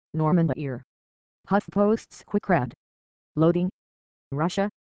Norman Lear. HuffPost's Quick Read. Loading. Russia.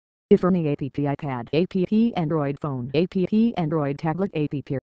 Ifrni app iPad app Android phone app Android tablet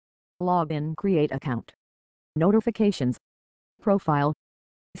app. Login create account. Notifications. Profile.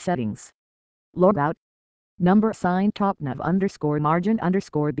 Settings. Logout. Number sign top nav underscore margin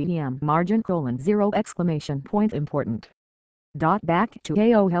underscore bm margin colon 0 exclamation point important. Dot back to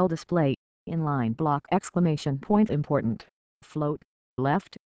AOL display. Inline block exclamation point important. Float.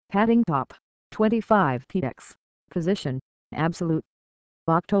 Left. Padding top. 25 px. Position. Absolute.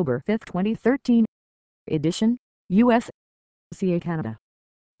 October 5, 2013. Edition. US. CA Canada.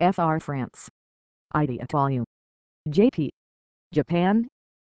 FR France. ID volume. JP. Japan.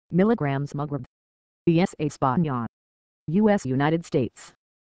 Milligrams Maghreb. BS España. US United States.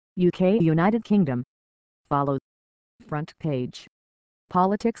 UK United Kingdom. Follow. Front page.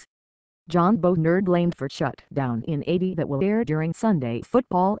 Politics. John Boehner blamed for shutdown in 80 that will air during Sunday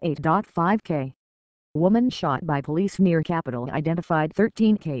Football 8.5K. Woman shot by police near Capitol identified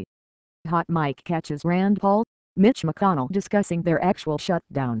 13K. Hot mic catches Rand Paul, Mitch McConnell discussing their actual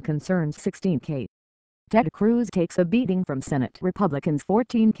shutdown concerns 16K. Ted Cruz takes a beating from Senate Republicans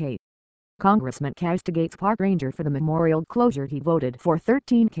 14K. Congressman castigates park ranger for the memorial closure he voted for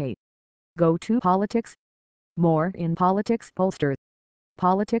 13K. Go to politics. More in politics pollsters.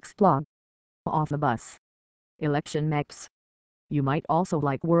 Politics blog. Off the bus. Election maps. You might also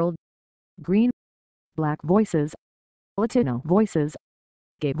like world. Green. Black voices. Latino voices.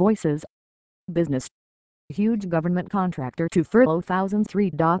 Gay voices. Business. Huge government contractor to furlough thousands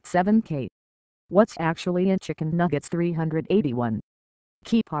 3.7K. What's actually in chicken nuggets 381.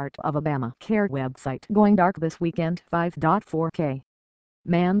 Key part of Obamacare website going dark this weekend 5.4K.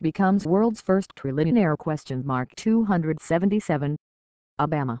 Man becomes world's first trillionaire 277.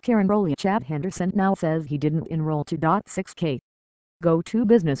 Obamacare enrollee Chad Henderson now says he didn't enroll 2.6K. Go to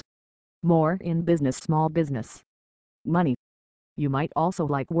business. More in business small business. Money. You might also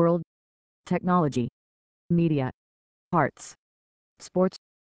like world. Technology. Media. Arts. Sports.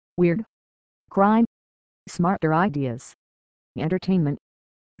 Weird. Crime. Smarter ideas. Entertainment.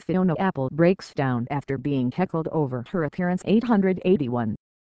 Fiona Apple breaks down after being heckled over her appearance 881.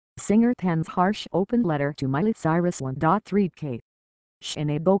 Singer pens harsh open letter to Miley Cyrus 1.3K.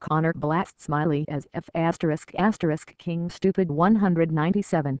 Sinead O'Connor blasts Miley as F*** King Stupid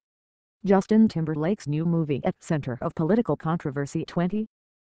 197. Justin Timberlake's new movie at center of political controversy 20.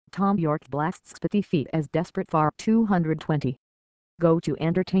 Tom York blasts Petty Feet as Desperate Far 220. Go to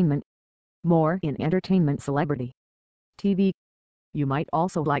entertainment. More in entertainment celebrity. TV. You might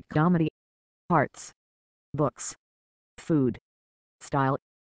also like comedy. Arts. Books. Food. Style.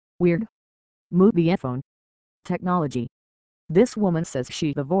 Weird. Movie phone. Technology. This woman says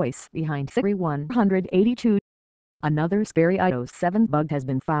she's the voice behind Siri 182. Another Sperry iOS 7 bug has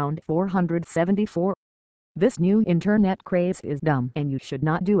been found 474. This new internet craze is dumb and you should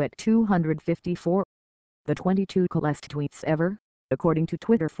not do it 254. The 22 coolest tweets ever, according to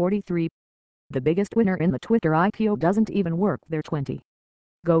Twitter 43. The biggest winner in the Twitter IPO doesn't even work their 20.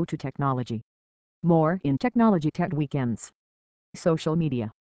 Go to technology. More in technology tech weekends. Social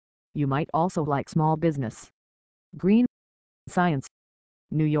media. You might also like small business. Green. Science.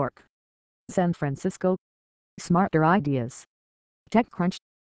 New York. San Francisco. Smarter ideas. TechCrunch.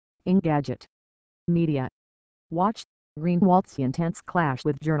 Engadget. Media. Watch. Greenwald's intense clash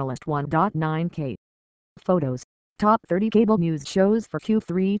with journalist 1.9K. Photos. Top 30 cable news shows for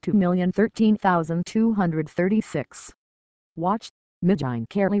Q3 2,013,236. Watch. Megyn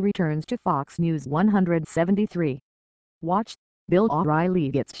Kelly returns to Fox News 173. Watch. Bill O'Reilly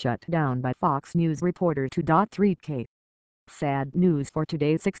gets shut down by Fox News reporter 2.3K. Sad news for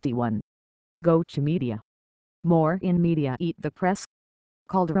today 61. Go to media. More in media Eat the Press.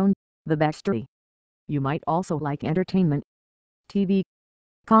 Calderon, The Backstory. You might also like entertainment. TV.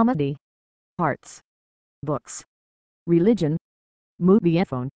 Comedy. Arts. Books. Religion. Movie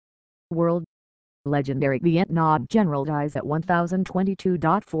phone. World. Legendary Vietnam general dies at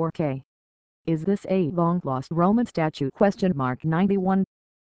 1022.4K. Is this a long-lost Roman statue? 91.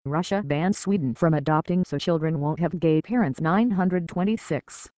 Russia bans Sweden from adopting so children won't have gay parents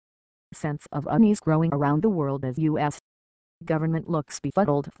 926. Sense of unease growing around the world as U.S. government looks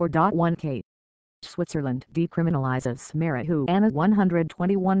befuddled for 1K. Switzerland decriminalizes marijuana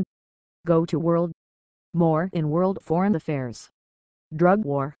 121. Go to world. More in world foreign affairs. Drug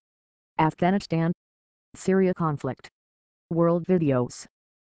war. Afghanistan. Syria conflict. World videos.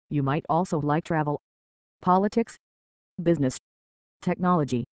 You might also like travel. Politics. Business.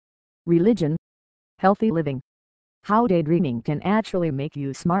 Technology. Religion. Healthy living. How daydreaming can actually make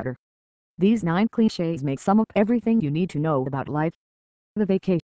you smarter. These 9 cliches make sum up everything you need to know about life. The vacation.